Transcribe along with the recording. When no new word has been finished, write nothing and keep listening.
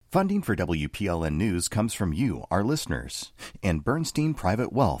Funding for WPLN News comes from you, our listeners, and Bernstein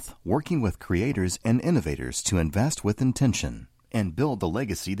Private Wealth, working with creators and innovators to invest with intention and build the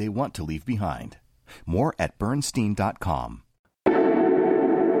legacy they want to leave behind. More at Bernstein.com.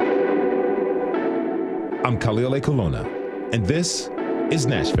 I'm Khalil Colonna, and this is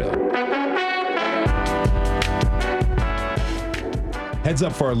Nashville. Heads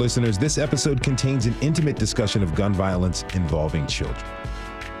up for our listeners, this episode contains an intimate discussion of gun violence involving children.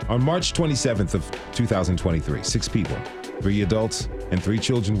 On March 27th of 2023, 6 people, 3 adults and 3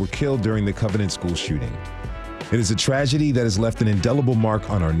 children were killed during the Covenant School shooting. It is a tragedy that has left an indelible mark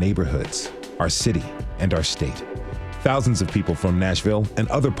on our neighborhoods, our city, and our state. Thousands of people from Nashville and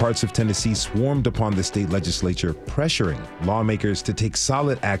other parts of Tennessee swarmed upon the state legislature, pressuring lawmakers to take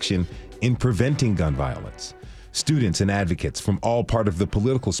solid action in preventing gun violence. Students and advocates from all parts of the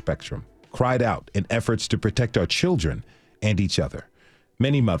political spectrum cried out in efforts to protect our children and each other.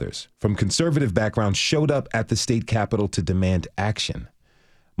 Many mothers from conservative backgrounds showed up at the state capitol to demand action.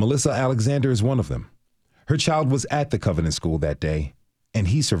 Melissa Alexander is one of them. Her child was at the Covenant School that day, and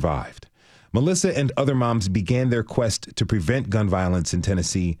he survived. Melissa and other moms began their quest to prevent gun violence in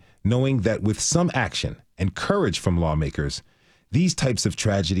Tennessee, knowing that with some action and courage from lawmakers, these types of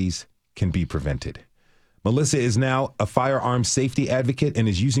tragedies can be prevented. Melissa is now a firearm safety advocate and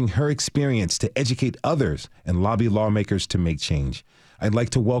is using her experience to educate others and lobby lawmakers to make change. I'd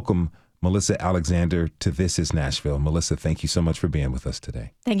like to welcome Melissa Alexander to This is Nashville. Melissa, thank you so much for being with us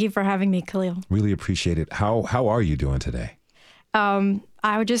today. Thank you for having me, Khalil. Really appreciate it. How are you doing today? I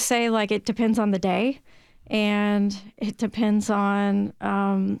would just say, it depends on the day, and it depends on,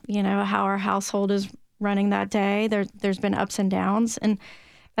 how our household is running that day. There's been ups and downs, and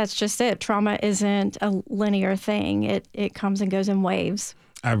that's just it. Trauma isn't a linear thing. It comes and goes in waves.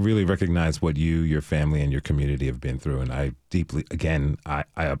 I really recognize what you, your family, and your community have been through, and I deeply, again, I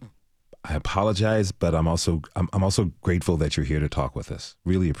apologize, but I'm also grateful that you're here to talk with us.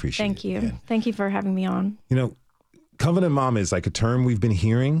 Really appreciate it. Thank you. Again. Thank you for having me on. Covenant mom is like a term we've been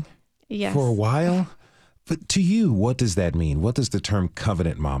hearing for a while, but to you, what does that mean? What does the term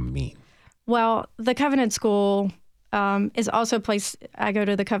covenant mom mean? Well, the Covenant School is also a place. I go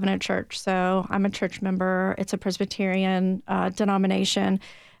to the Covenant Church, so I'm a church member. It's a Presbyterian denomination,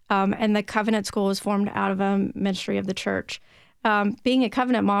 and the Covenant School is formed out of a ministry of the church. Being a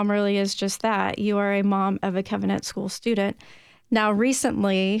Covenant mom really is just that. You are a mom of a Covenant School student. Now,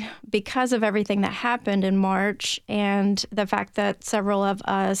 recently, because of everything that happened in March and the fact that several of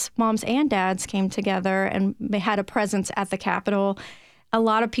us, moms and dads, came together and had a presence at the Capitol, a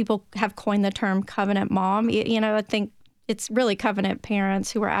lot of people have coined the term covenant mom. I think it's really covenant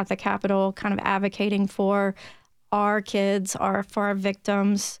parents who are at the Capitol kind of advocating for our kids, for our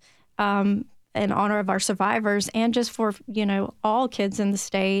victims, in honor of our survivors, and just for, all kids in the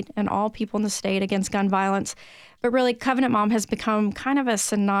state and all people in the state against gun violence. But really, covenant mom has become kind of a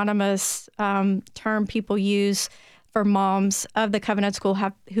synonymous term people use for moms of the Covenant School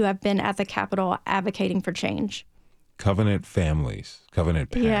who have been at the Capitol advocating for change. Covenant families, covenant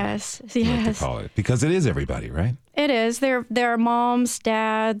parents. Yes. Like to call it, because it is everybody, right? It is. There are moms,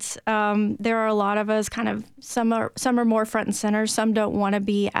 dads. There are a lot of us. Kind of some are more front and center. Some don't want to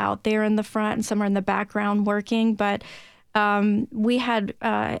be out there in the front, and some are in the background working. But we had,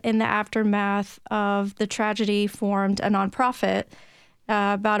 in the aftermath of the tragedy, formed a nonprofit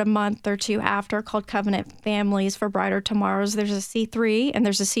about a month or two after called Covenant Families for Brighter Tomorrows. There's a C3 and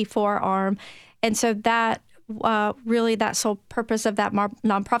there's a C4 arm, and so that. Really, that sole purpose of that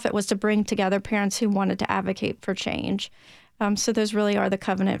nonprofit was to bring together parents who wanted to advocate for change. So those really are the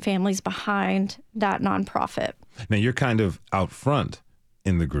covenant families behind that nonprofit. Now, you're kind of out front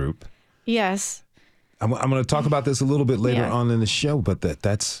in the group. Yes. I'm going to talk about this a little bit later on in the show, but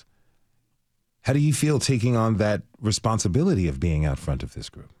that's how do you feel taking on that responsibility of being out front of this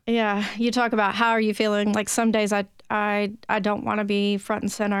group? Yeah, you talk about how are you feeling. Like some days I don't want to be front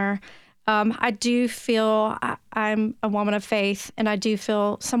and center. I do feel I'm a woman of faith, and I do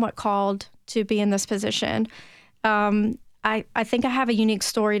feel somewhat called to be in this position. I think I have a unique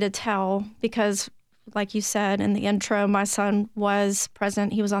story to tell because, like you said in the intro, my son was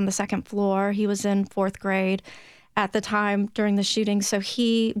present. He was on the second floor. He was in 4th grade at the time during the shooting. So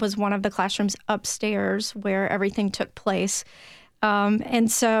he was one of the classrooms upstairs where everything took place.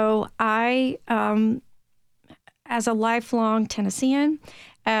 And so I, as a lifelong Tennessean,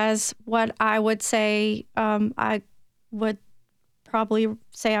 as what I would say, I would probably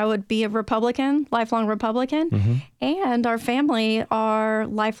say I would be a Republican, lifelong Republican, and our family are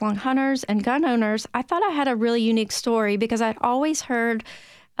lifelong hunters and gun owners. I thought I had a really unique story because I'd always heard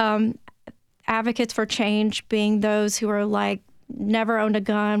advocates for change being those who are like, never owned a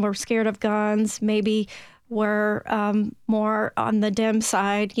gun, were scared of guns, maybe were more on the dim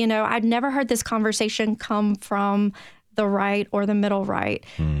side. I'd never heard this conversation come from the right or the middle right.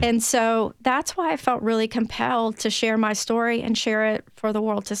 And so that's why I felt really compelled to share my story and share it for the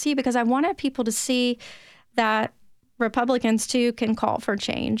world to see, because I wanted people to see that Republicans too can call for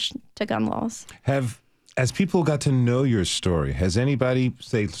change to gun laws. As people got to know your story, has anybody,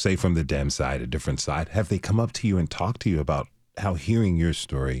 say from the Dem side, a different side, have they come up to you and talked to you about how hearing your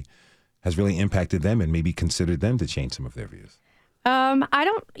story has really impacted them and maybe considered them to change some of their views? I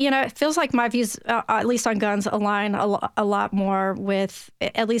don't, it feels like my views, at least on guns, align a lot more with,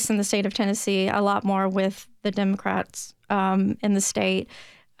 at least in the state of Tennessee, a lot more with the Democrats in the state.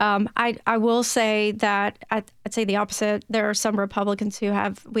 I will say that I'd say the opposite. There are some Republicans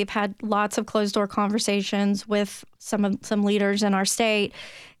we've had lots of closed door conversations with some leaders in our state,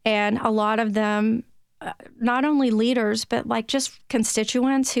 and a lot of them, not only leaders, but like just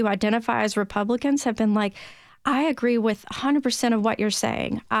constituents who identify as Republicans have been like, I agree with 100% of what you're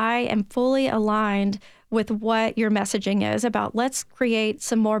saying. I am fully aligned with what your messaging is about. Let's create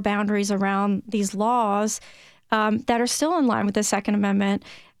some more boundaries around these laws that are still in line with the Second Amendment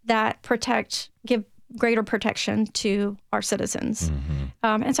that give greater protection to our citizens.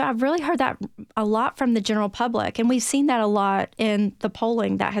 And so I've really heard that a lot from the general public. And we've seen that a lot in the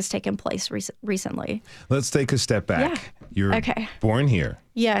polling that has taken place recently. Let's take a step back. Yeah. You're born here.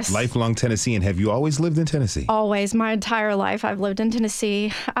 Yes. Lifelong Tennessean. Have you always lived in Tennessee? Always. My entire life I've lived in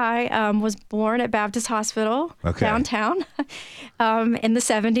Tennessee. I was born at Baptist Hospital downtown in the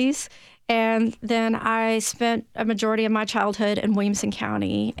 70s. And then I spent a majority of my childhood in Williamson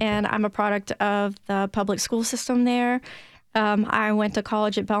County, and I'm a product of the public school system there. I went to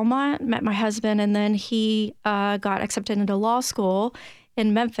college at Belmont, met my husband, and then he got accepted into law school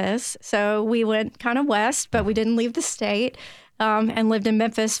in Memphis. So we went kind of west, but we didn't leave the state, and lived in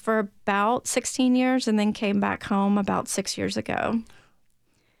Memphis for about 16 years and then came back home about 6 years ago.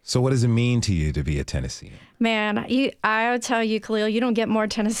 So what does it mean to you to be a Tennessean? Man, I would tell you, Khalil, you don't get more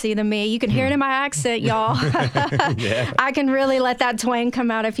Tennessee than me. You can hear it in my accent, y'all. Yeah. I can really let that twang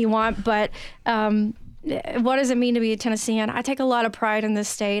come out if you want. But what does it mean to be a Tennessean? I take a lot of pride in this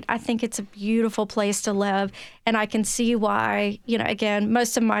state. I think it's a beautiful place to live. And I can see why, again,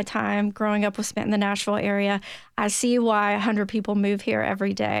 most of my time growing up was spent in the Nashville area. I see why 100 people move here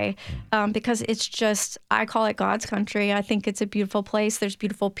every day because it's just, I call it God's country. I think it's a beautiful place. There's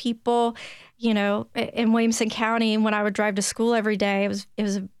beautiful people. In Williamson County, when I would drive to school every day,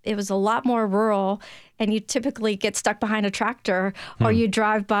 it was a lot more rural, and you typically get stuck behind a tractor, or you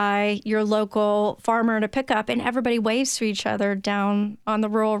drive by your local farmer in a pickup, and everybody waves to each other down on the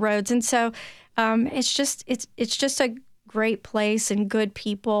rural roads. And so, it's just a great place and good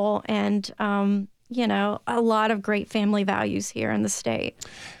people, and a lot of great family values here in the state.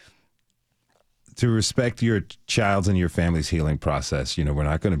 To respect your child's and your family's healing process, we're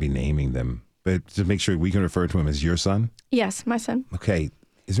not going to be naming them, but to make sure we can refer to him as your son? Yes, my son. Okay.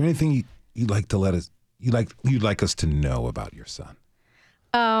 Is there anything you'd like us to know about your son?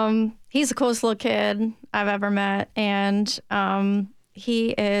 He's the coolest little kid I've ever met. And he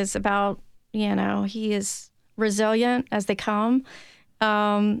is he is resilient as they come.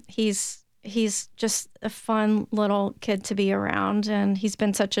 He's just a fun little kid to be around, and he's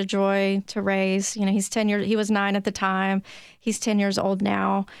been such a joy to raise. He's 10 years, he was 9 at the time. He's 10 years old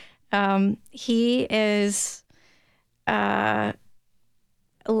now. He is, he's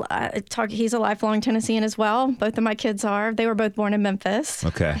a lifelong Tennessean as well. Both of my kids are. They were both born in Memphis.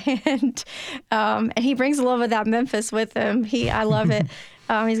 Okay. And he brings a little of that Memphis with him. I love it.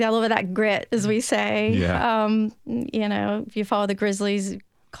 He's got a little bit of that grit, as we say. Yeah. If you follow the Grizzlies,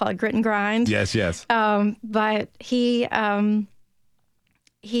 call it grit and grind. Yes. But he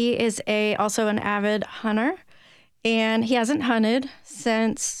is also an avid hunter, and he hasn't hunted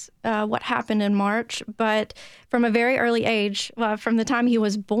since what happened in March. But from a very early age, from the time he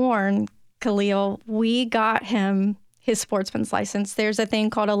was born, Khalil, we got him his sportsman's license. There's a thing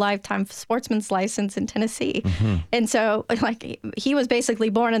called a lifetime sportsman's license in Tennessee. And so he was basically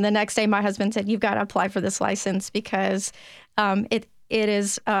born, and the next day my husband said, you've got to apply for this license because it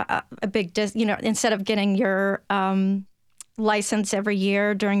is a big, instead of getting your license every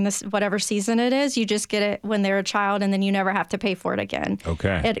year during this, whatever season it is, you just get it when they're a child, and then you never have to pay for it again.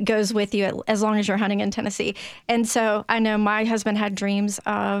 Okay. It goes with you as long as you're hunting in Tennessee. And so I know my husband had dreams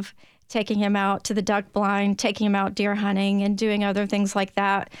of taking him out to the duck blind, taking him out deer hunting, and doing other things like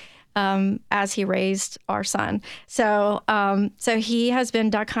that as he raised our son. So he has been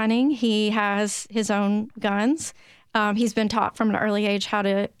duck hunting. He has his own guns. He's been taught from an early age how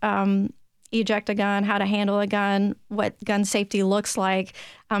to eject a gun, how to handle a gun, what gun safety looks like.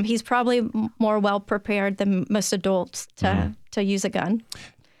 He's probably more well prepared than most adults to use a gun.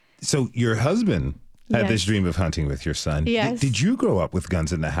 So your husband had this dream of hunting with your son. Yes. Did you grow up with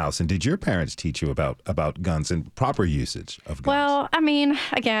guns in the house, and did your parents teach you about guns and proper usage of guns? Well, I mean,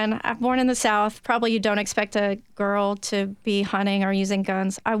 again, I'm born in the South. Probably you don't expect a girl to be hunting or using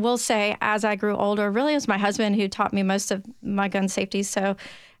guns. I will say, as I grew older, really it was my husband who taught me most of my gun safety. So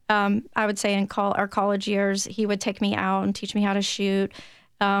I would say in our college years, he would take me out and teach me how to shoot.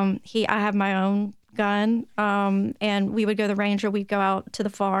 I have my own gun, and we would go to the range, or we'd go out to the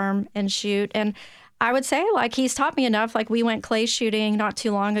farm and shoot. And I would say, like, he's taught me enough. Like, we went clay shooting not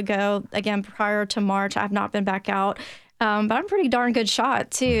too long ago, again, prior to March. I've not been back out. But I'm a pretty darn good shot,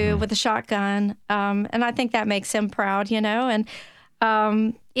 too, with a shotgun. And I think that makes him proud, you know. And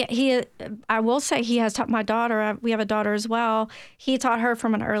I will say he has taught my daughter, we have a daughter as well, he taught her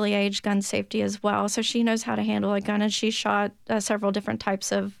from an early age gun safety as well. So she knows how to handle a gun, and she shot several different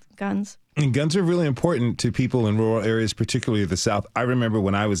types of guns. And guns are really important to people in rural areas, particularly the South. I remember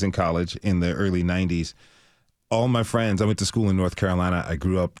when I was in college in the early 90s, all my friends, I went to school in North Carolina. I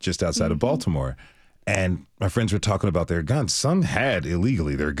grew up just outside of Baltimore. And my friends were talking about their guns. Some had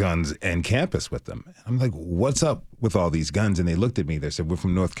illegally their guns and campus with them. I'm like, what's up with all these guns? And they looked at me. They said, we're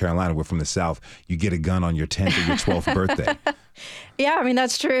from North Carolina. We're from the South. You get a gun on your 10th or your 12th birthday. Yeah, I mean,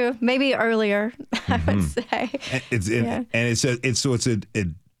 that's true. Maybe earlier, I would say. It's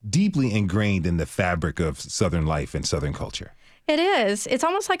deeply ingrained in the fabric of Southern life and Southern culture. It is. It's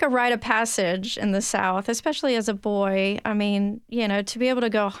almost like a rite of passage in the South, especially as a boy. I mean, you know, to be able to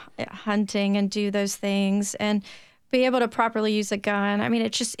go hunting and do those things and be able to properly use a gun. I mean,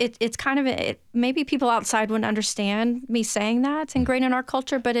 it's kind of, maybe people outside wouldn't understand me saying that. It's ingrained in our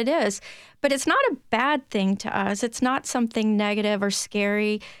culture, but it is. But it's not a bad thing to us. It's not something negative or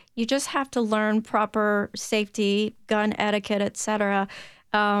scary. You just have to learn proper safety, gun etiquette, et cetera.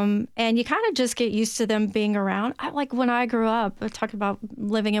 And you kind of just get used to them being around. Like when I grew up, I talked about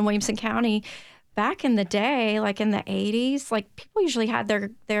living in Williamson County, back in the day, like in the 80s, like people usually had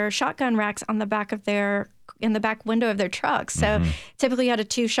their shotgun racks on the back of in the back window of their trucks. So typically you had a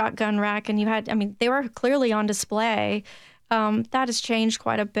 2 shotgun rack, and they were clearly on display. That has changed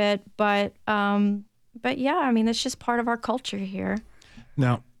quite a bit, but yeah, I mean, it's just part of our culture here.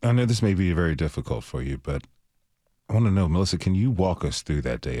 Now, I know this may be very difficult for you, but I want to know, Melissa, can you walk us through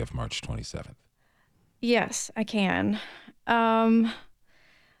that day of March 27th? Yes, I can.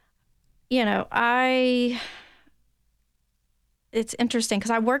 It's interesting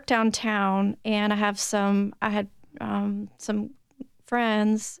because I work downtown, and I had some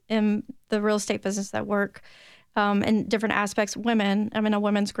friends in the real estate business that work in different aspects, women. I'm in a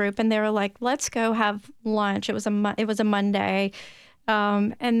women's group, and they were like, let's go have lunch. It was a Monday.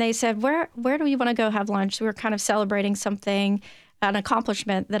 And they said, where do you want to go have lunch? We were kind of celebrating something, an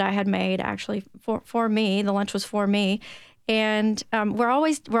accomplishment that I had made actually for me. The lunch was for me. And we're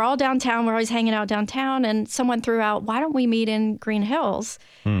all downtown. We're always hanging out downtown. And someone threw out, why don't we meet in Green Hills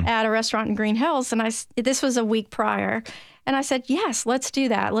at a restaurant in Green Hills? And this was a week prior. And I said, yes, let's do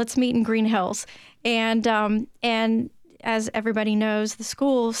that. Let's meet in Green Hills. And as everybody knows, the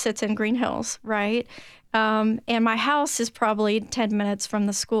school sits in Green Hills, right? And my house is probably 10 minutes from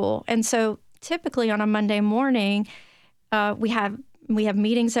the school. And so typically on a Monday morning, we have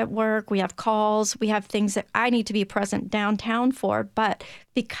meetings at work, we have calls, we have things that I need to be present downtown for. But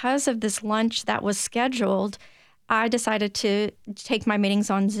because of this lunch that was scheduled, I decided to take my meetings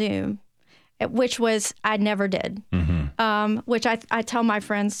on Zoom, which I never did. Which I tell my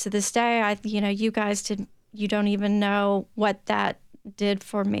friends to this day, you guys you don't even know what that did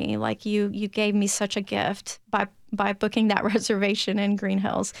for me. Like you gave me such a gift by booking that reservation in Green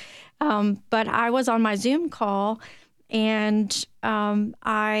Hills. But I was on my Zoom call, and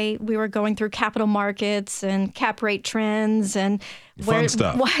we were going through capital markets and cap rate trends and fun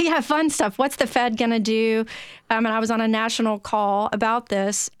stuff. Fun stuff. What's the Fed going to do? And I was on a national call about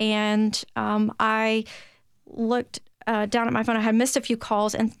this, and I looked down at my phone. I had missed a few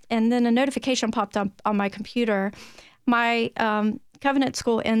calls, and then a notification popped up on my computer. My Covenant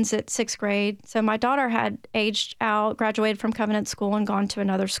school ends at 6th grade. So my daughter had aged out, graduated from Covenant school, and gone to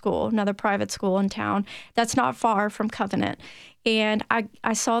another private school in town that's not far from Covenant. And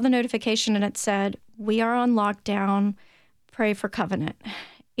I saw the notification, and it said, we are on lockdown, pray for Covenant.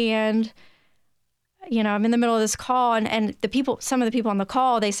 And, I'm in the middle of this call, and some of the people on the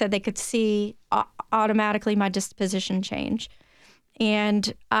call, they said they could see automatically my disposition change.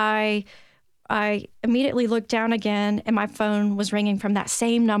 And I immediately looked down again, and my phone was ringing from that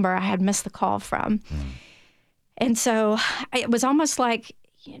same number I had missed the call from. And so it was almost like,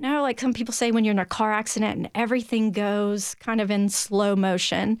 like some people say when you're in a car accident and everything goes kind of in slow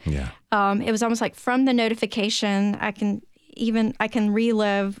motion. Yeah. It was almost like from the notification, I can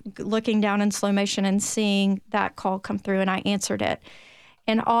relive looking down in slow motion and seeing that call come through, and I answered it.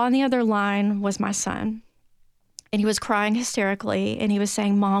 And on the other line was my son. And he was crying hysterically, and he was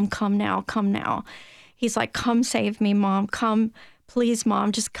saying, "Mom, come now, come now." He's like, "Come save me, Mom. Come, please,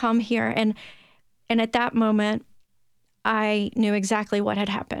 Mom, just come here." And at that moment, I knew exactly what had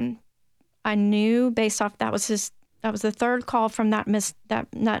happened. I knew based off that was the third call from that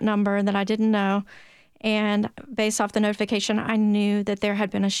number that I didn't know. And based off the notification, I knew that there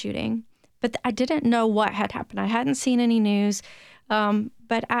had been a shooting. But I didn't know what had happened. I hadn't seen any news.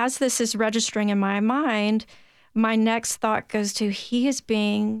 But as this is registering in my mind, my next thought goes to, he is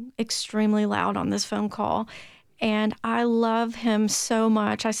being extremely loud on this phone call. And I love him so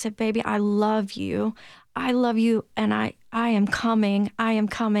much. I said, "Baby, I love you. I love you. And I am coming. I am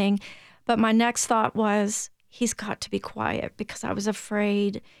coming." But my next thought was, he's got to be quiet, because I was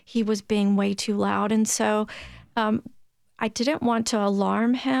afraid he was being way too loud. And so I didn't want to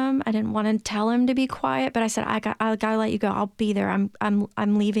alarm him. I didn't want to tell him to be quiet, but I said, I gotta let you go. I'll be there.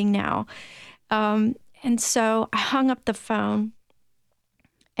 I'm leaving now. And so I hung up the phone.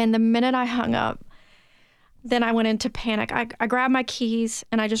 And the minute I hung up, then I went into panic. I grabbed my keys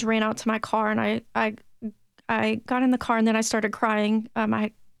and I just ran out to my car, and I got in the car, and then I started crying.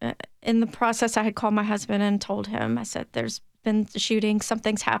 In the process, I had called my husband and told him, I said, "There's been a shooting,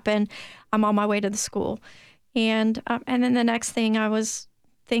 something's happened. I'm on my way to the school." And then the next thing I was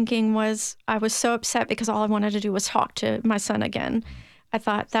thinking was, I was so upset because all I wanted to do was talk to my son again. I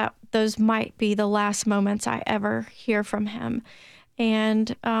thought that those might be the last moments I ever hear from him.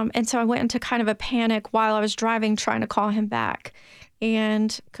 And so I went into kind of a panic while I was driving, trying to call him back,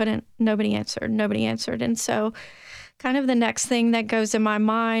 and nobody answered. And so kind of the next thing that goes in my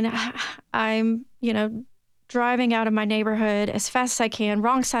mind, I'm, driving out of my neighborhood as fast as I can,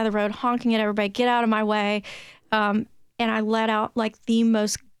 wrong side of the road, honking at everybody, "Get out of my way." And I let out like the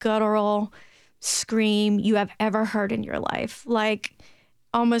most guttural scream you have ever heard in your life. Like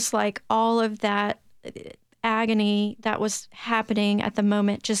almost like all of that agony that was happening at the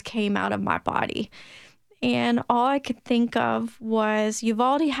moment just came out of my body. And all I could think of was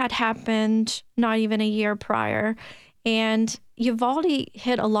Uvalde had happened not even a year prior. And Uvalde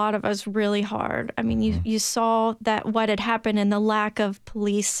hit a lot of us really hard. I mean, you saw that what had happened and the lack of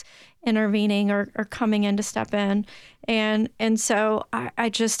police intervening or coming in to step in. And so I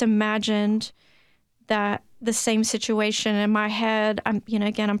just imagined that the same situation in my head. I'm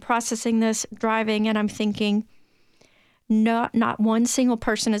processing this, driving, and I'm thinking, not one single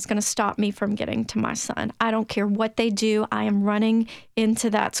person is going to stop me from getting to my son. I don't care what they do. I am running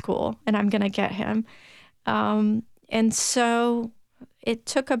into that school, and I'm going to get him. And so it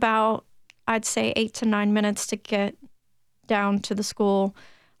took about, I'd say, 8 to 9 minutes to get down to the school,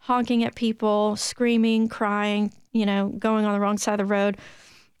 honking at people, screaming, crying, going on the wrong side of the road.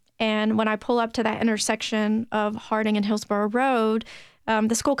 And when I pull up to that intersection of Harding and Hillsborough Road,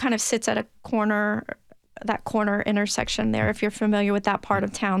 the school kind of sits at that corner intersection there, if you're familiar with that part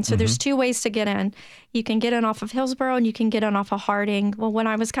of town. So there's two ways to get in. You can get in off of Hillsborough, and you can get in off of Harding. Well, when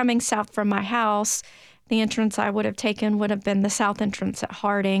I was coming south from my house, the entrance I would have taken would have been the south entrance at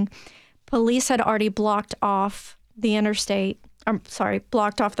Harding. Police had already blocked off the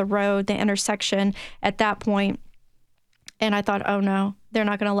road, the intersection at that point. And I thought, oh no, they're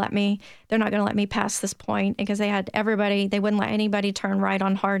not going to let me pass this point, because they wouldn't let anybody turn right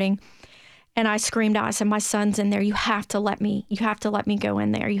on Harding. And I screamed out, I said, "My son's in there. You have to let me go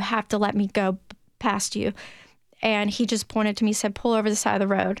in there. You have to let me go past you." And he just pointed to me, said, "Pull over the side of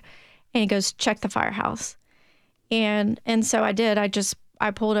the road." And he goes, "Check the firehouse." And so I did.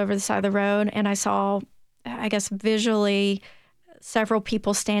 I pulled over the side of the road, and I saw, I guess visually, several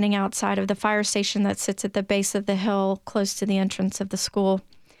people standing outside of the fire station that sits at the base of the hill close to the entrance of the school.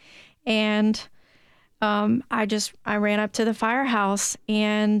 And I ran up to the firehouse,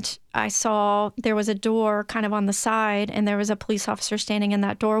 and I saw there was a door kind of on the side, and there was a police officer standing in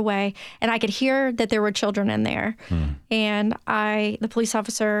that doorway, and I could hear that there were children in there. And the police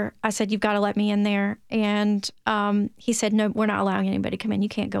officer, I said, "You've got to let me in there." And he said, "No, we're not allowing anybody to come in. You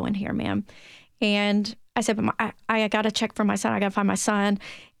can't go in here, ma'am." And I said, "But I got to check for my son. I got to find my son."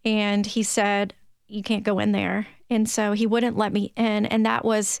 And he said, "You can't go in there." And so he wouldn't let me in. And that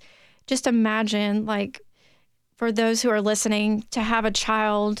was, just imagine, like, for those who are listening, to have a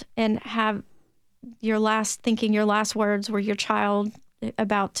child and have your last words were your child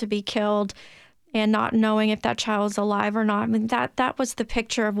about to be killed, and not knowing if that child's alive or not. I mean, that was the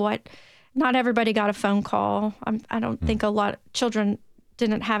picture of what, not everybody got a phone call. I don't think a lot of children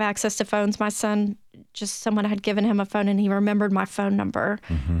didn't have access to phones. My son, just someone had given him a phone and he remembered my phone number,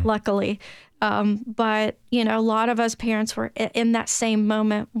 luckily. But, you know, a lot of us parents were in that same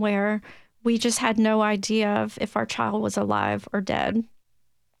moment where we just had no idea of if our child was alive or dead.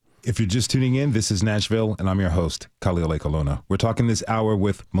 If you're just tuning in, this is Nashville, and I'm your host, Khalil Colonna. We're talking this hour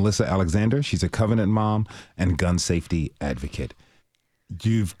with Melissa Alexander. She's a covenant mom and gun safety advocate.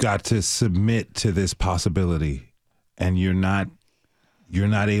 You've got to submit to this possibility, and you're not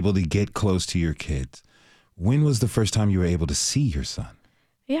able to get close to your kids. When was the first time you were able to see your son?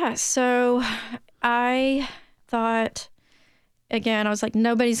 Yeah, so I thought, again, I was like,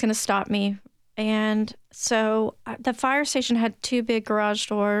 nobody's going to stop me. And so the fire station had 2 big garage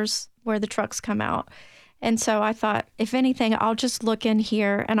doors where the trucks come out. And so I thought, if anything, I'll just look in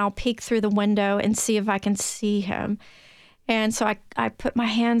here and I'll peek through the window and see if I can see him. And so I put my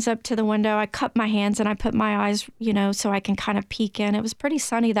hands up to the window. I cup my hands and I put my eyes, you know, so I can kind of peek in. It was pretty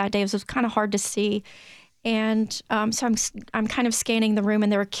sunny that day. It was kind of hard to see. And so I'm kind of scanning the room,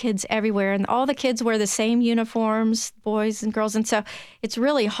 and there were kids everywhere. And all the kids wear the same uniforms, boys and girls. And so it's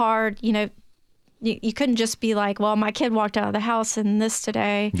really hard, you know. You couldn't just be like, well, my kid walked out of the house in this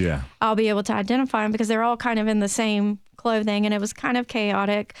today. Yeah, I'll be able to identify them, because they're all kind of in the same clothing, and it was kind of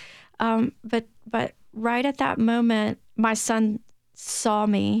chaotic. But right at that moment, my son saw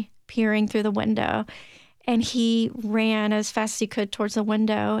me peering through the window, and he ran as fast as he could towards the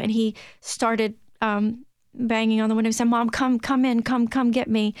window, and he started banging on the window. He said, "Mom, come in, come get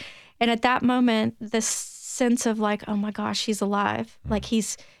me." And at that moment, this sense of like, oh my gosh, he's alive. Like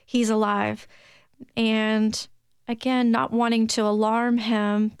he's alive. And again, not wanting to alarm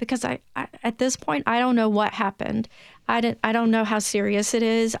him, because I at this point, I don't know what happened. I don't know how serious it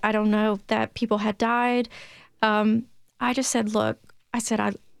is. I don't know that people had died. I just said, look, I said,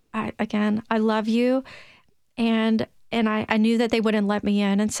 I love you. And I knew that they wouldn't let me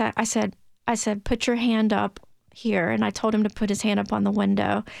in. And so I said, put your hand up here. And I told him to put his hand up on the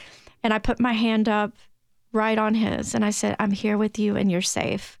window. And I put my hand up right on his. And I said, I'm here with you and you're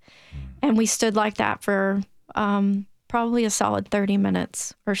safe. And we stood like that for probably a solid 30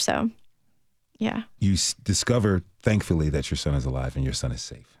 minutes or so. Yeah. You discover, thankfully, that your son is alive and your son is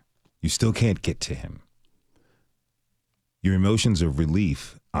safe. You still can't get to him. Your emotions of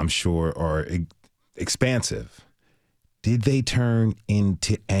relief, I'm sure, are expansive. Did they turn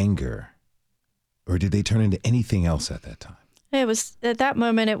into anger, or did they turn into anything else at that time? It was, at that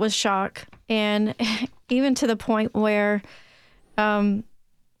moment, it was shock. And even to the point where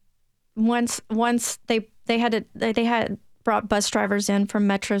once they had brought bus drivers in from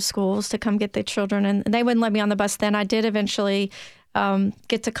metro schools to come get the children, and they wouldn't let me on the bus then. I did eventually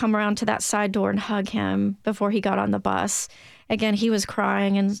get to come around to that side door and hug him before he got on the bus. Again, he was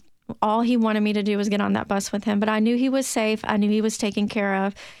crying, and all he wanted me to do was get on that bus with him. But I knew he was safe. I knew he was taken care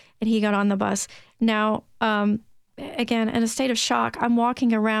of, and he got on the bus. Now, again, in a state of shock, I'm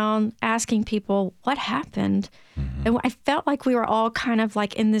walking around asking people, what happened? Mm-hmm. And I felt like we were all kind of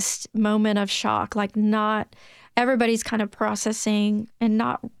like in this moment of shock, like everybody's kind of processing and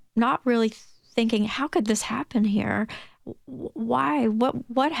not really thinking, how could this happen here? Why?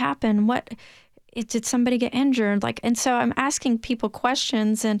 What happened? Did somebody get injured? And so I'm asking people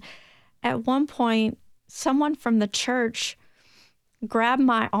questions. And at one point, someone from the church grabbed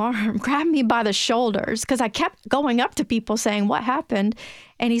my arm, grabbed me by the shoulders, because I kept going up to people saying, what happened?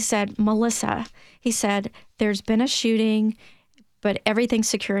 And he said, Melissa, he said, there's been a shooting, but everything's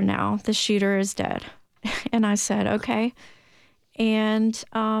secure now. The shooter is dead. And I said, okay. And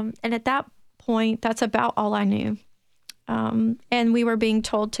at that point, that's about all I knew. And we were being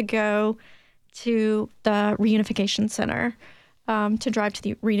told to go to the reunification center, to drive to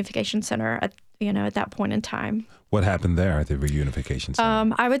the reunification center at that point in time. What happened there at the reunification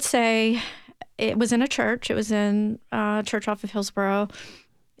center? I would say it was in a church. It was in a church off of Hillsborough.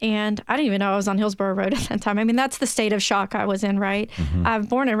 And I didn't even know I was on Hillsborough Road at that time. I mean, that's the state of shock I was in, right? Mm-hmm. I'm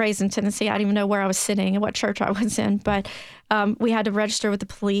born and raised in Tennessee. I didn't even know where I was sitting and what church I was in. But we had to register with the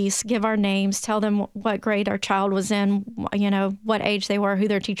police, give our names, tell them what grade our child was in, what age they were, who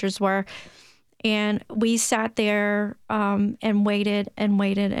their teachers were. And we sat there and waited and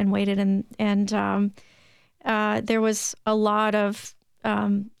waited and waited. And there was a lot of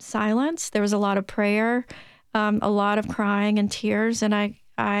silence. There was a lot of prayer, a lot of crying and tears. And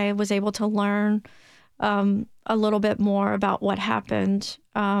I was able to learn a little bit more about what happened,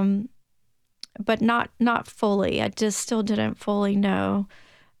 but not fully. I just still didn't fully know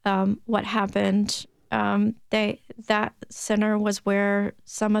what happened. That center was where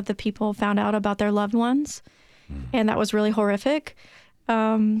some of the people found out about their loved ones, and that was really horrific.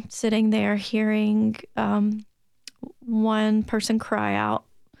 Sitting there hearing one person cry out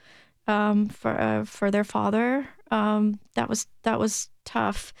for their father. That was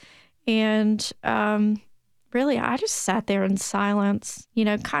tough, and really, I just sat there in silence,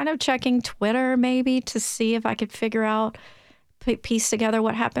 kind of checking Twitter maybe to see if I could figure out, piece together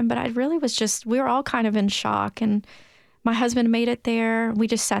what happened. But I really was we were all kind of in shock, and my husband made it there. We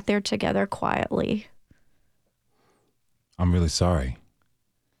just sat there together quietly. I'm really sorry.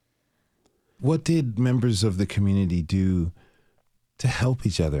 What did members of the community do to help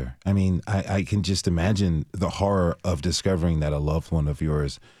each other? I mean, I can just imagine the horror of discovering that a loved one of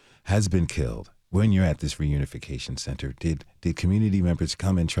yours has been killed. When you're at this reunification center, did community members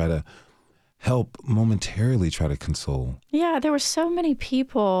come and try to help momentarily try to console? Yeah, there were so many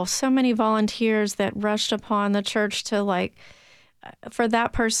people, so many volunteers that rushed upon the church to for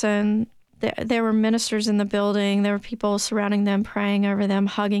that person. There were ministers in the building. There were people surrounding them, praying over them,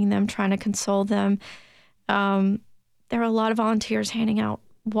 hugging them, trying to console them. There were a lot of volunteers handing out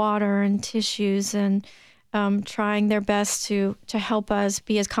water and tissues and trying their best to help us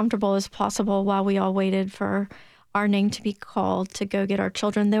be as comfortable as possible while we all waited for our name to be called to go get our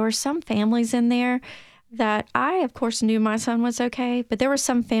children. There were some families in there that I, of course, knew my son was okay, but there were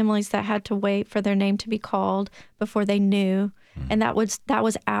some families that had to wait for their name to be called before they knew. And that was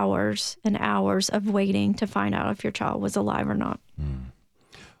hours and hours of waiting to find out if your child was alive or not.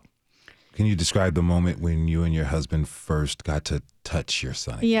 Can you describe the moment when you and your husband first got to touch your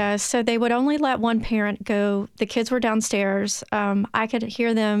son? Yeah, so they would only let one parent go. The kids were downstairs. I could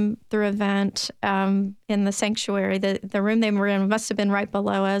hear them through a vent in the sanctuary. The room they were in must have been right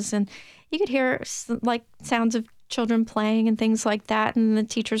below us. And you could hear sounds of children playing and things like that. And the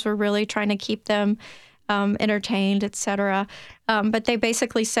teachers were really trying to keep them entertained, etc. But they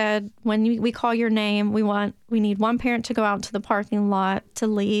basically said, when we call your name, we need one parent to go out to the parking lot to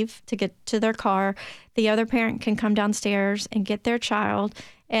leave, to get to their car. The other parent can come downstairs and get their child,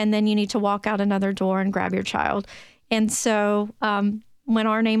 and then you need to walk out another door and grab your child. And so when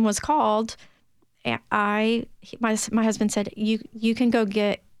our name was called, my husband said, you can go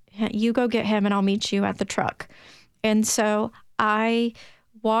get him, and I'll meet you at the truck. And so I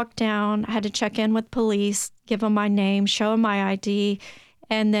walked down, I had to check in with police, give them my name, show them my ID,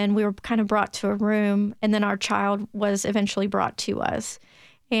 and then we were kind of brought to a room, and then our child was eventually brought to us.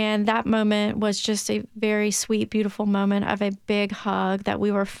 And that moment was just a very sweet, beautiful moment of a big hug that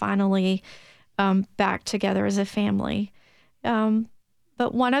we were finally back together as a family.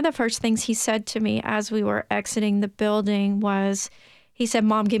 But one of the first things he said to me as we were exiting the building was, he said,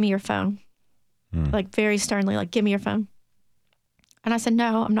 "Mom, give me your phone." Very sternly, give me your phone. And I said,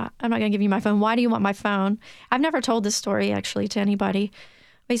 "No, I'm not going to give you my phone. Why do you want my phone?" I've never told this story actually to anybody.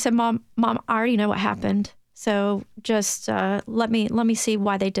 But he said, Mom, I already know what happened. So just let me see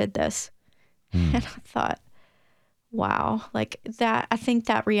why they did this. And I thought, wow, that. I think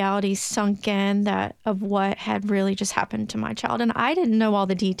that reality sunk in, that of what had really just happened to my child. And I didn't know all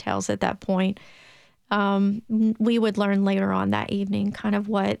the details at that point. We would learn later on that evening kind of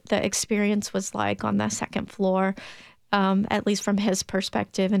what the experience was like on the second floor. At least from his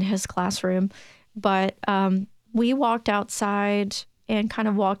perspective in his classroom. But we walked outside and kind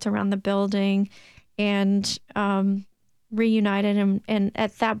of walked around the building and reunited. And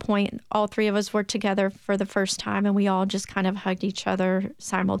at that point, all three of us were together for the first time, and we all just kind of hugged each other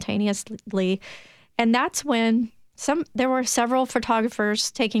simultaneously. And that's when there were several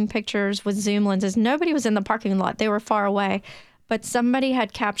photographers taking pictures with zoom lenses. Nobody was in the parking lot. They were far away. But somebody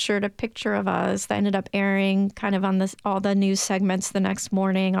had captured a picture of us that ended up airing kind of on all the news segments the next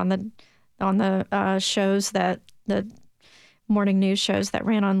morning on the shows, that the morning news shows that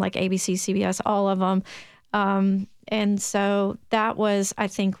ran on ABC, CBS, all of them. And so that was, I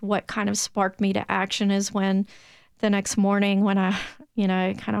think, what kind of sparked me to action, is when the next morning when I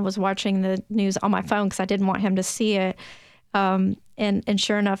kind of was watching the news on my phone because I didn't want him to see it. And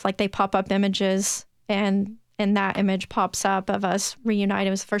sure enough, they pop up images, and that image pops up of us reunited.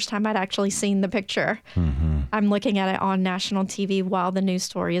 It was the first time I'd actually seen the picture. Mm-hmm. I'm looking at it on national TV while the news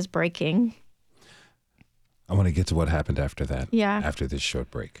story is breaking. I want to get to what happened after that. Yeah. After this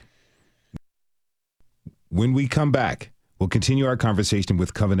short break. When we come back, we'll continue our conversation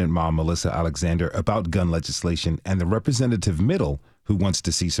with Covenant mom Melissa Alexander about gun legislation and the representative middle who wants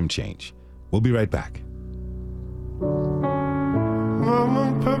to see some change. We'll be right back.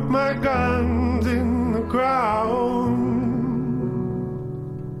 Mama put my guns in the ground.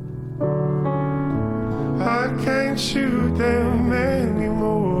 I can't shoot them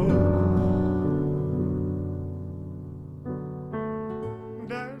anymore.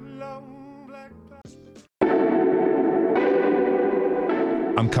 That long black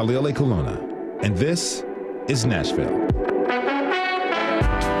I'm Khalil Ekulona, and this is Nashville.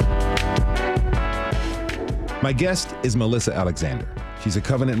 My guest is Melissa Alexander. She's a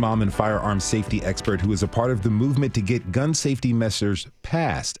Covenant mom and firearm safety expert who is a part of the movement to get gun safety measures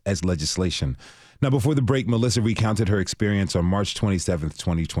passed as legislation. Now, before the break, Melissa recounted her experience on March 27th,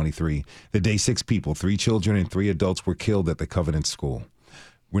 2023, the day 6 people, 3 children and 3 adults were killed at the Covenant School.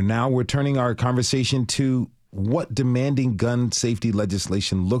 We're turning our conversation to what demanding gun safety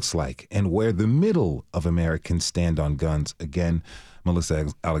legislation looks like and where the middle of Americans stand on guns. Again, Melissa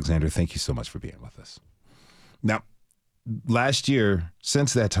Alexander, thank you so much for being with us. Now,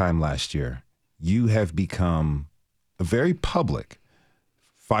 since that time last year, you have become a very public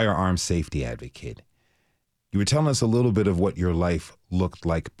firearm safety advocate. You were telling us a little bit of what your life looked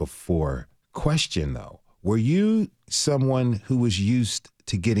like before. Question, though, were you someone who was used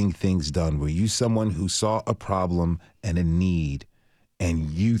to getting things done? Were you someone who saw a problem and a need,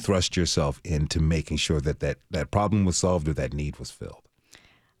 and you thrust yourself into making sure that problem was solved or that need was filled?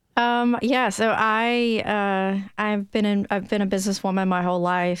 Yeah. So I've been a businesswoman my whole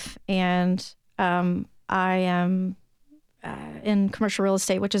life, and I am in commercial real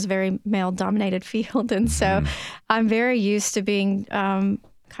estate, which is a very male-dominated field, and so I'm very used to being kind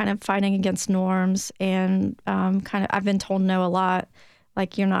of fighting against norms, and I've been told no a lot.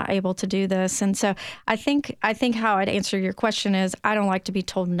 Like, you're not able to do this. And so I think how I'd answer your question is I don't like to be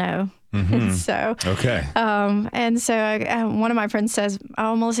told no. And so, okay. And so one of my friends says,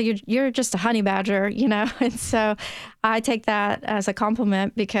 "Oh, Melissa, you're just a honey badger," And so I take that as a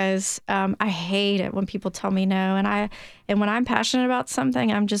compliment because I hate it when people tell me no. And when I'm passionate about something,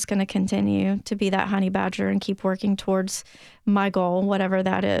 I'm just going to continue to be that honey badger and keep working towards my goal, whatever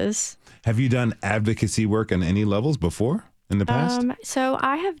that is. Have you done advocacy work on any levels before? In the past? So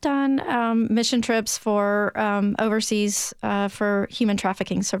I have done mission trips for overseas for human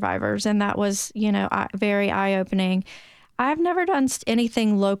trafficking survivors, and that was, very eye-opening. I've never done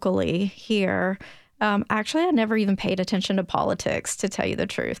anything locally here. Actually, I never even paid attention to politics, to tell you the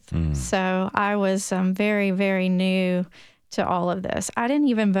truth. So I was very, very new to all of this. I didn't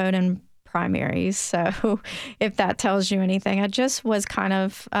even vote in primaries. So if that tells you anything, I just was kind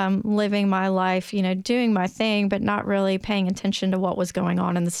of living my life, doing my thing, but not really paying attention to what was going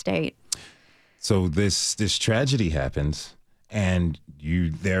on in the state. So this tragedy happens, and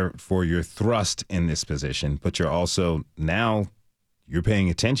therefore you're thrust in this position, but you're paying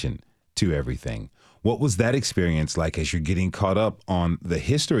attention to everything. What was that experience like as you're getting caught up on the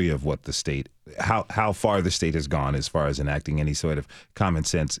history of what the state, how far the state has gone as far as enacting any sort of common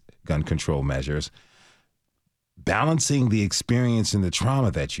sense gun control measures, balancing the experience and the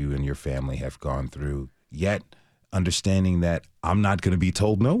trauma that you and your family have gone through, yet understanding that I'm not going to be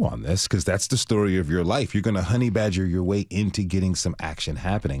told no on this because that's the story of your life. You're going to honey badger your way into getting some action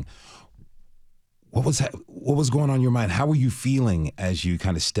happening. What was going on in your mind? How were you feeling as you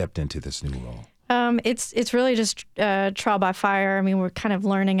kind of stepped into this new role? It's really just trial by fire. I mean, we're kind of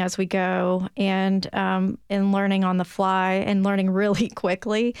learning as we go, and learning on the fly, and learning really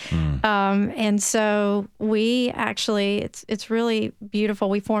quickly. And so we actually, it's really beautiful.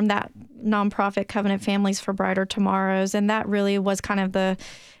 We formed that nonprofit Covenant Families for Brighter Tomorrows, and that really was kind of the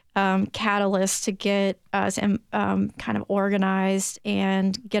catalyst to get us kind of organized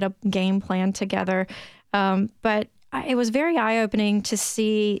and get a game plan together. But it was very eye-opening to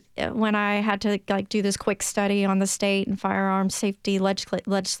see when I had to do this quick study on the state and firearm safety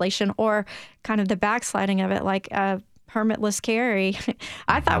legislation, or kind of the backsliding of it, like permitless carry.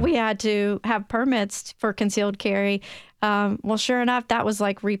 I thought we had to have permits for concealed carry. Well, sure enough, that was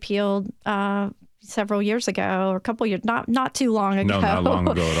repealed several years ago, or a couple years, not too long ago. No, not long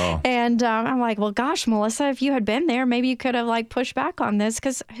ago at all. And I'm like, well, gosh, Melissa, if you had been there, maybe you could have pushed back on this,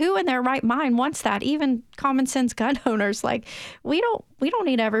 because who in their right mind wants that? Even common sense gun owners, we don't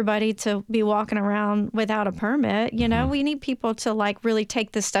need everybody to be walking around without a permit. We need people to really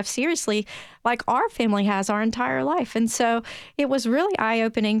take this stuff seriously, like our family has our entire life. And so it was really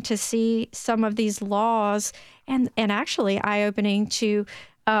eye-opening to see some of these laws, and actually eye-opening to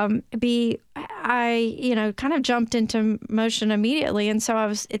I kind of jumped into motion immediately. And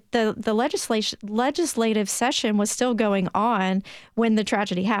so the legislative session was still going on when the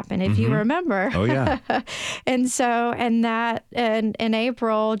tragedy happened, if you remember. Oh, yeah. And in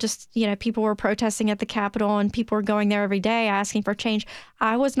April, just, people were protesting at the Capitol, and people were going there every day asking for change.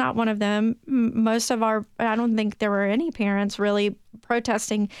 I was not one of them. I don't think there were any parents really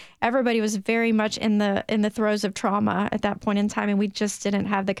protesting. Everybody was very much in the throes of trauma at that point in time, and we just didn't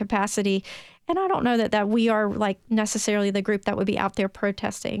have the capacity And I don't know that we are like necessarily the group that would be out there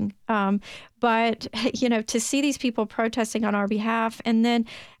protesting. But, to see these people protesting on our behalf, and then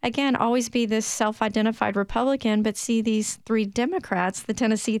again, always be this self-identified Republican, but see these 3 Democrats, the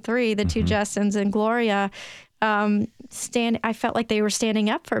Tennessee 3, the 2 Justins and Gloria, I felt like they were standing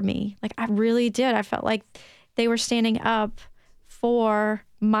up for me. Like I really did. I felt like they were standing up for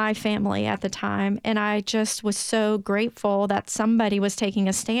my family at the time. And I just was so grateful that somebody was taking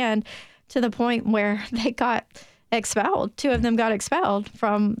a stand, to the point where they got expelled. 2 of them got expelled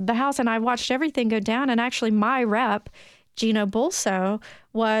from the House, and I watched everything go down. And actually my rep, Gino Bulso,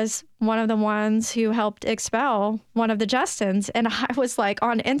 was one of the ones who helped expel one of the Justins. And I was like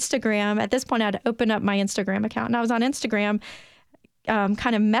on Instagram. At this point, I had opened up my Instagram account, and I was on Instagram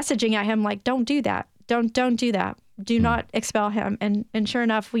kind of messaging at him like, don't do that. Don't do that. Do not expel him. And sure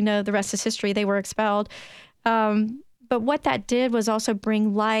enough, we know the rest is history. They were expelled. But what that did was also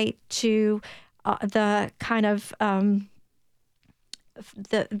bring light to the kind of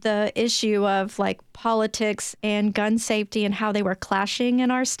the issue of like politics and gun safety and how they were clashing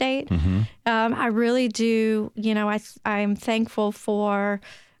in our state. I really do. I'm thankful for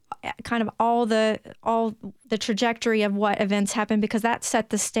kind of all the trajectory of what events happened, because that set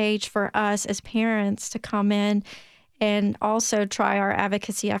the stage for us as parents to come in and also try our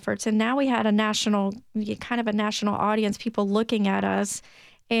advocacy efforts. And now we had a national audience, people looking at us,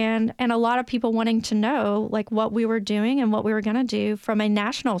 and a lot of people wanting to know like what we were doing and what we were going to do from a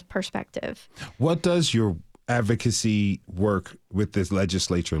national perspective. What does your advocacy work with this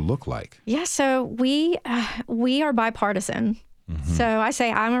legislature look like? Yeah, so we are bipartisan. So I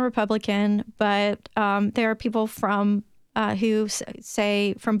say I'm a Republican, but there are people from who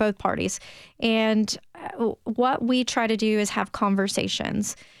say from both parties. And what we try to do is have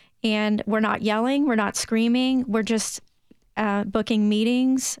conversations. And we're not yelling, we're not screaming, we're just booking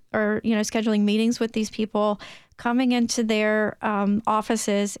meetings or, scheduling meetings with these people, coming into their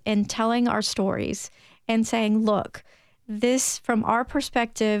offices and telling our stories and saying, look, this, from our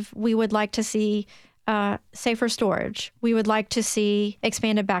perspective, we would like to see safer storage. We would like to see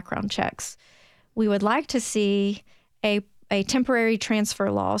expanded background checks. We would like to see a temporary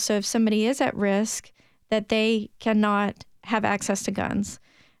transfer law. So if somebody is at risk, that they cannot have access to guns.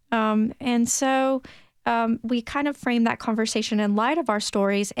 And so we kind of framed that conversation in light of our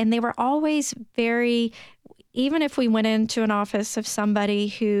stories. And they were always very, even if we went into an office of somebody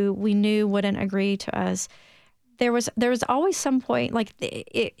who we knew wouldn't agree to us, there was always some point, like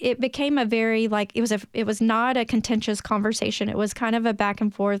it became a very, like, it was not a contentious conversation. It was kind of a back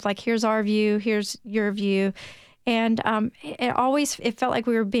and forth, like, here's our view, here's your view. And it felt like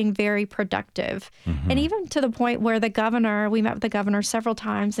we were being very productive. And even to the point where we met with the governor several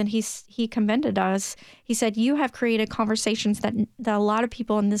times, and he commended us. He said, you have created conversations that a lot of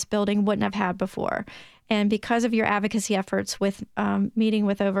people in this building wouldn't have had before. And because of your advocacy efforts with meeting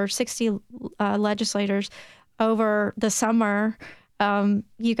with over 60 legislators over the summer,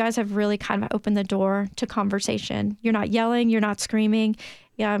 you guys have really kind of opened the door to conversation. You're not yelling, you're not screaming.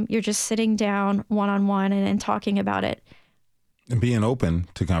 You're just sitting down one-on-one and talking about it. And being open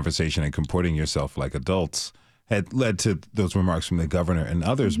to conversation and comporting yourself like adults had led to those remarks from the governor and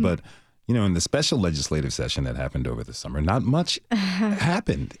others. But, in the special legislative session that happened over the summer, not much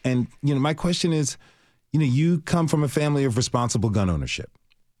happened. And, my question is, you come from a family of responsible gun ownership,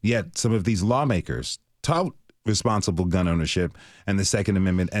 yet some of these lawmakers tout responsible gun ownership and the Second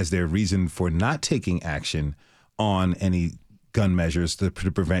Amendment as their reason for not taking action on any gun measures to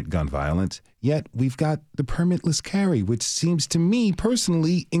prevent gun violence. Yet we've got the permitless carry, which seems to me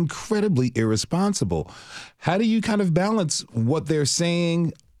personally incredibly irresponsible. How do you kind of balance what they're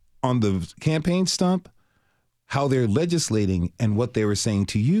saying on the campaign stump, how they're legislating, and what they were saying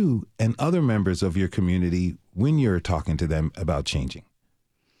to you and other members of your community when you're talking to them about changing?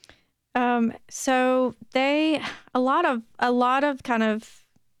 So a lot of kind of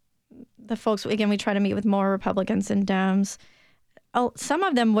the folks, again, we try to meet with more Republicans and Dems. Some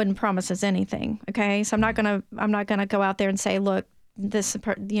of them wouldn't promise us anything. Okay. So I'm not going to go out there and say, look, this,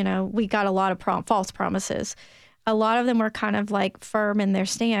 we got a lot of false promises. A lot of them were kind of like firm in their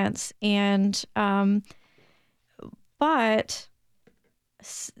stance. And, but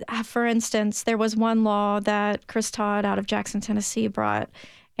for instance, there was one law that Chris Todd out of Jackson, Tennessee brought,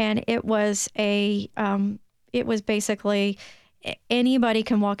 and it was basically anybody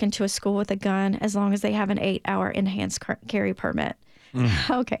can walk into a school with a gun as long as they have an 8-hour enhanced carry permit.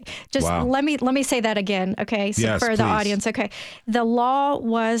 Okay. Just wow. Let me say that again. Okay. So yes, for the audience. Okay. The law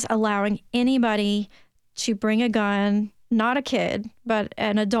was allowing anybody to bring a gun, not a kid, but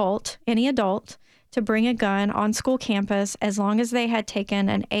an adult, any adult, to bring a gun on school campus as long as they had taken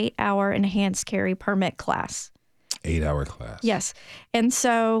an 8-hour enhanced carry permit class. 8-hour class. Yes. And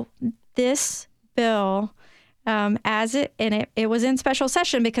so this bill, it was in special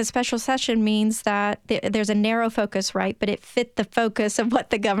session because special session means that there's a narrow focus, right? But it fit the focus of what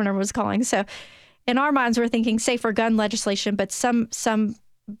the governor was calling. So in our minds, we're thinking safer gun legislation, but some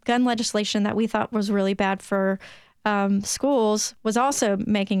gun legislation that we thought was really bad for schools was also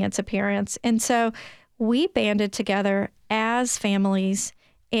making its appearance. And so we banded together as families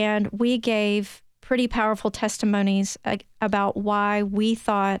and we gave pretty powerful testimonies about why we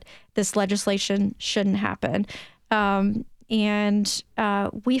thought this legislation shouldn't happen. And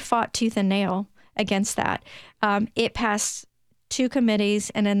we fought tooth and nail against that. It passed 2 committees,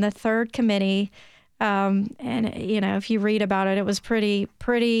 and in the 3rd committee, if you read about it, it was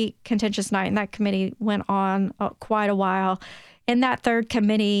pretty contentious night, and that committee went on quite a while. In that 3rd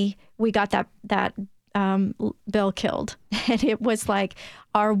committee, we got that bill killed. And it was like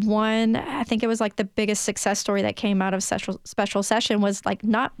I think it was like the biggest success story that came out of special session was like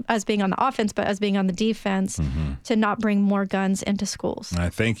not us being on the offense, but us being on the defense to not bring more guns into schools. I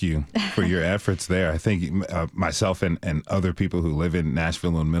thank you for your efforts there. I think myself and other people who live in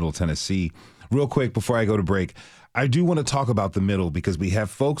Nashville and Middle Tennessee. Real quick, before I go to break, I do want to talk about the middle because we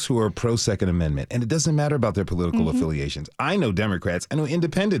have folks who are pro-Second Amendment, and it doesn't matter about their political affiliations. I know Democrats, I know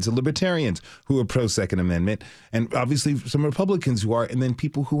independents and libertarians who are pro-Second Amendment, and obviously some Republicans who are, and then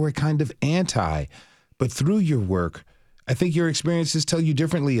people who are kind of anti. But through your work, I think your experiences tell you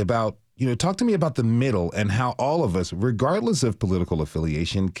differently about, talk to me about the middle and how all of us, regardless of political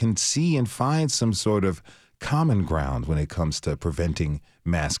affiliation, can see and find some sort of common ground when it comes to preventing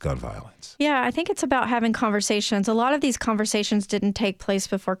mass gun violence. Yeah, I think it's about having conversations. A lot of these conversations didn't take place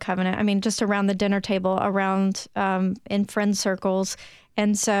before Covenant. I mean, just around the dinner table, around in friend circles.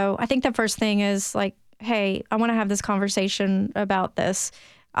 And so I think the first thing is like, hey, I want to have this conversation about this.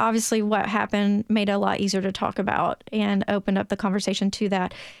 Obviously, what happened made it a lot easier to talk about and opened up the conversation to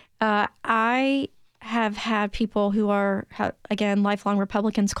that. I have had people who are, again, lifelong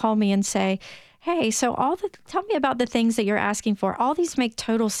Republicans call me and say, hey, so tell me about the things that you're asking for. All these make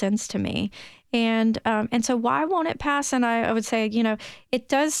total sense to me. And so why won't it pass? And I would say, it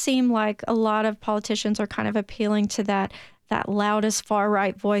does seem like a lot of politicians are kind of appealing to that loudest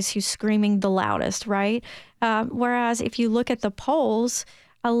far-right voice who's screaming the loudest, right? Whereas if you look at the polls,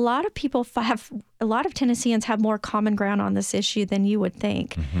 a lot of Tennesseans have more common ground on this issue than you would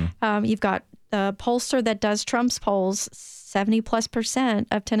think. You've got the pollster that does Trump's polls, 70+%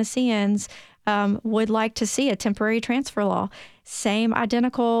 of Tennesseans would like to see a temporary transfer law. Same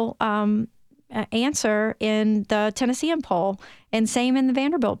identical answer in the Tennessean poll, and same in the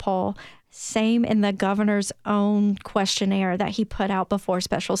Vanderbilt poll, same in the governor's own questionnaire that he put out before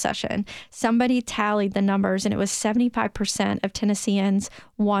special session. Somebody tallied the numbers, and it was 75% of Tennesseans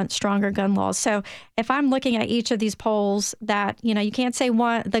want stronger gun laws. So if I'm looking at each of these polls that, you can't say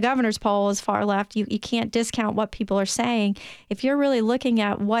the governor's poll is far left. You can't discount what people are saying. If you're really looking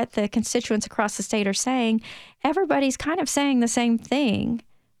at what the constituents across the state are saying, everybody's kind of saying the same thing.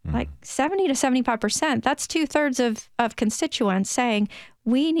 Like 70 to 75%, that's 2/3 of constituents saying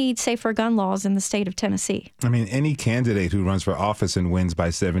we need safer gun laws in the state of Tennessee. I mean, any candidate who runs for office and wins by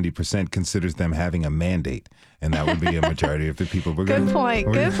 70% considers them having a mandate, and that would be a majority of the people. Good point.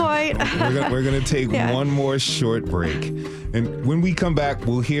 We're going to take one more short break. And when we come back,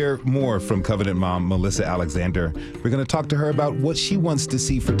 we'll hear more from Covenant mom, Melissa Alexander. We're going to talk to her about what she wants to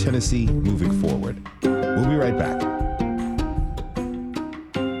see for Tennessee moving forward. We'll be right back.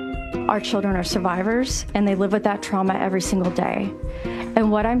 Our children are survivors, and they live with that trauma every single day. And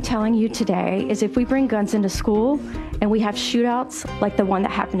what I'm telling you today is if we bring guns into school and we have shootouts like the one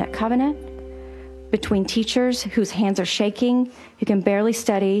that happened at Covenant, between teachers whose hands are shaking, who can barely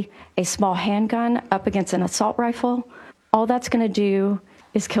steady a small handgun up against an assault rifle, all that's going to do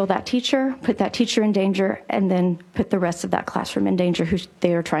is kill that teacher, put that teacher in danger, and then put the rest of that classroom in danger who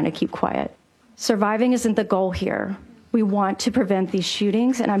they are trying to keep quiet. Surviving isn't the goal here. We want to prevent these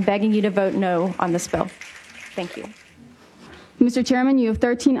shootings, and I'm begging you to vote no on this bill. Thank you. Mr. Chairman, you have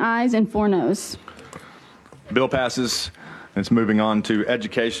 13 ayes and 4 noes. Bill passes, and it's moving on to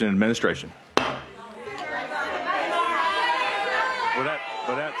education and administration. With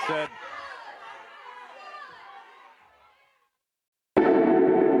that said,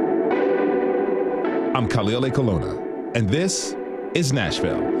 I'm Khalil Colonna, and this is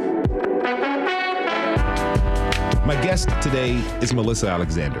Nashville. My guest today is Melissa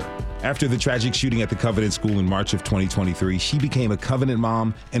Alexander. After the tragic shooting at the Covenant School in March of 2023, she became a Covenant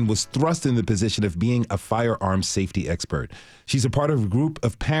mom and was thrust in the position of being a firearm safety expert. She's a part of a group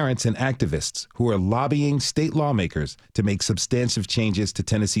of parents and activists who are lobbying state lawmakers to make substantive changes to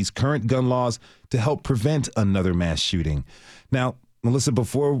Tennessee's current gun laws to help prevent another mass shooting. Now, Melissa,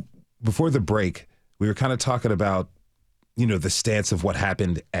 before the break, we were kind of talking about the stance of what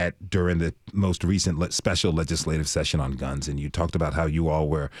happened during the most recent special legislative session on guns. And you talked about how you all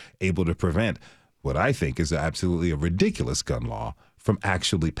were able to prevent what I think is absolutely a ridiculous gun law from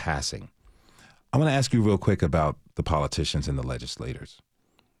actually passing. I want to ask you real quick about the politicians and the legislators.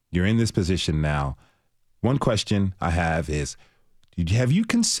 You're in this position now. One question I have is, have you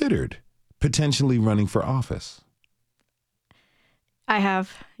considered potentially running for office? I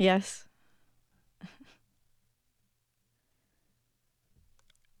have, yes.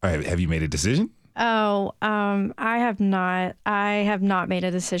 All right, have you made a decision? I have not. I have not made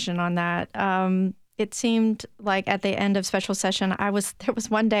a decision on that. It seemed like at the end of special session, there was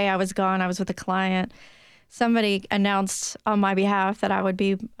one day I was gone. I was with a client. Somebody announced on my behalf that I would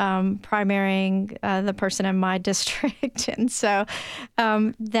be primarying the person in my district, and so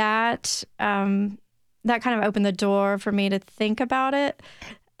that kind of opened the door for me to think about it.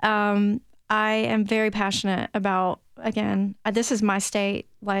 I am very passionate about, again, this is my state.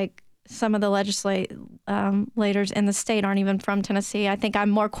 Like, some of the legislators in the state aren't even from Tennessee. I think I'm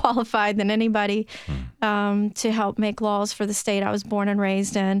more qualified than anybody to help make laws for the state I was born and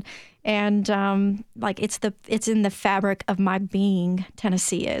raised in. And it's in the fabric of my being.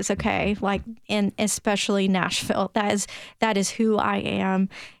 Tennessee is, okay, like, and especially Nashville. That is who I am.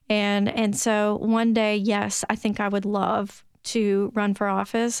 And so one day, yes, I think I would love to run for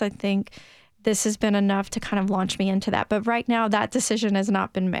office. I think this has been enough to kind of launch me into that. But right now, that decision has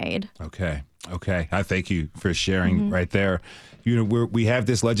not been made. Okay. I thank you for sharing right there. We have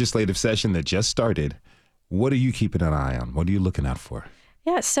this legislative session that just started. What are you keeping an eye on? What are you looking out for?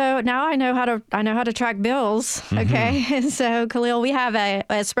 Yeah, so now I know how to track bills. Okay, so Khalil, we have a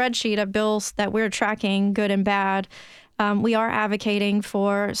spreadsheet of bills that we're tracking, good and bad. We are advocating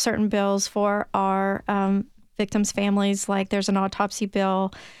for certain bills for our victims' families. Like, there's an autopsy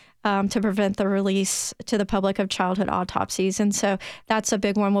bill to prevent the release to the public of childhood autopsies. And so that's a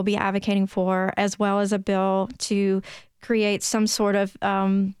big one we'll be advocating for, as well as a bill to create some sort of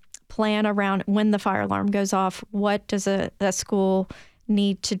plan around when the fire alarm goes off. What does a school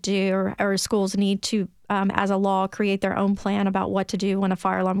need to do, or schools need to, as a law, create their own plan about what to do when a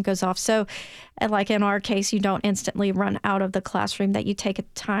fire alarm goes off. So, like in our case, you don't instantly run out of the classroom, that you take a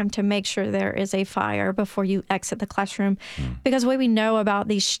time to make sure there is a fire before you exit the classroom. Because what we know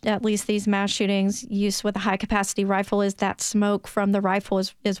about at least these mass shootings, use with a high-capacity rifle, is that smoke from the rifle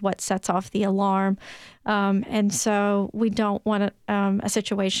is what sets off the alarm. And so we don't want a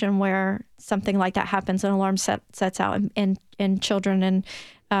situation where something like that happens, an alarm sets out, and children and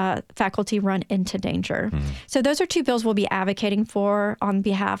faculty run into danger. So those are two bills we'll be advocating for on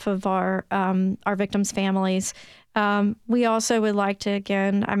behalf of our victims' families. We also would like to,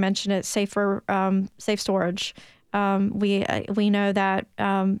 again, I mentioned it, safe storage. We know that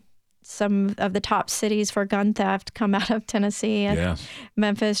some of the top cities for gun theft come out of Tennessee, yes.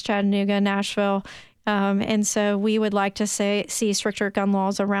 Memphis, Chattanooga, Nashville. And so we would like to see stricter gun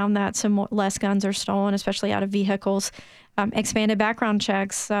laws around that, so less guns are stolen, especially out of vehicles. Expanded background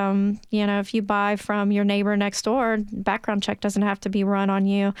checks. If you buy from your neighbor next door, background check doesn't have to be run on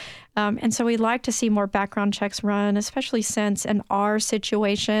you. And so we'd like to see more background checks run, especially since in our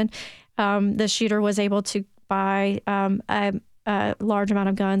situation, the shooter was able to buy a large amount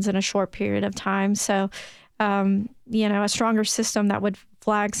of guns in a short period of time. So, a stronger system that would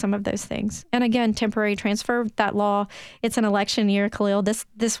flag some of those things. And again, temporary transfer, that law, it's an election year, Khalil.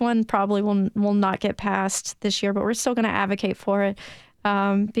 This one probably will not get passed this year, but we're still going to advocate for it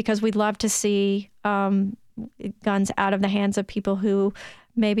because we'd love to see guns out of the hands of people who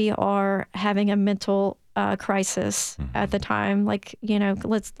maybe are having a mental crisis at the time. Like,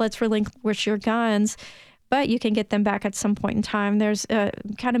 let's relinquish your guns, but you can get them back at some point in time. There's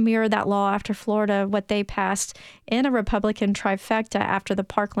kind of mirror that law after Florida, what they passed in a Republican trifecta after the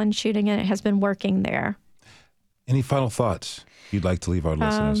Parkland shooting, and it has been working there. Any final thoughts you'd like to leave our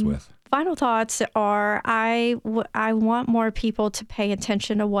listeners with? Final thoughts are, I want more people to pay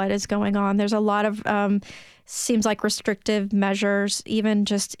attention to what is going on. There's a lot of seems like restrictive measures, even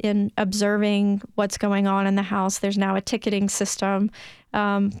just in observing what's going on in the House. There's now a ticketing system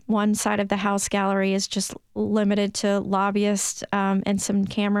One side of the House gallery is just limited to lobbyists and some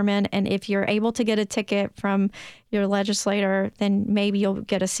cameramen. And if you're able to get a ticket from your legislator, then maybe you'll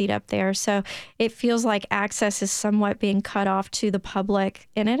get a seat up there. So it feels like access is somewhat being cut off to the public.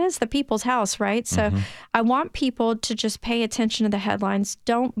 And it is the people's house, right? So I want people to just pay attention to the headlines.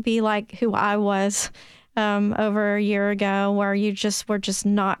 Don't be like who I was over a year ago, where you just were just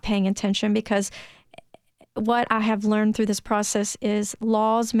not paying attention, because what I have learned through this process is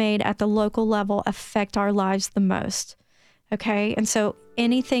laws made at the local level affect our lives the most. Okay. And so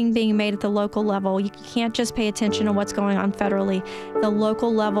anything being made at the local level, you can't just pay attention to what's going on federally. The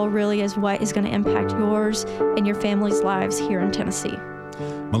local level really is what is going to impact yours and your family's lives here in Tennessee.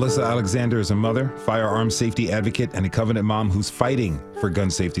 Melissa Alexander is a mother, firearm safety advocate, and a Covenant mom who's fighting for gun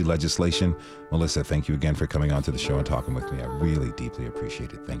safety legislation. Melissa, thank you again for coming on to the show and talking with me. I really deeply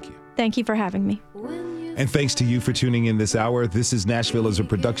appreciate it. Thank you. Thank you for having me. And thanks to you for tuning in this hour. This is Nashville is a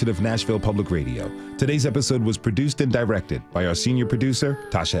production of Nashville Public Radio. Today's episode was produced and directed by our senior producer,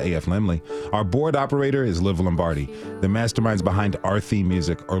 Tasha A.F. Lemley. Our board operator is Liv Lombardi. The masterminds behind our theme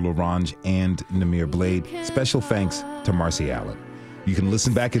music are Larange and Namir Blade. Special thanks to Marcy Allen. You can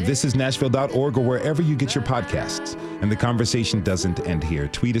listen back at thisisnashville.org or wherever you get your podcasts. And the conversation doesn't end here.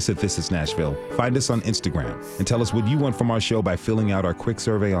 Tweet us at This Is Nashville. Find us on Instagram and tell us what you want from our show by filling out our quick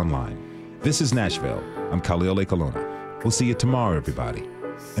survey online. This is Nashville. I'm Khalil Colonna. We'll see you tomorrow, everybody.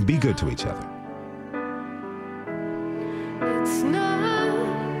 And be good to each other.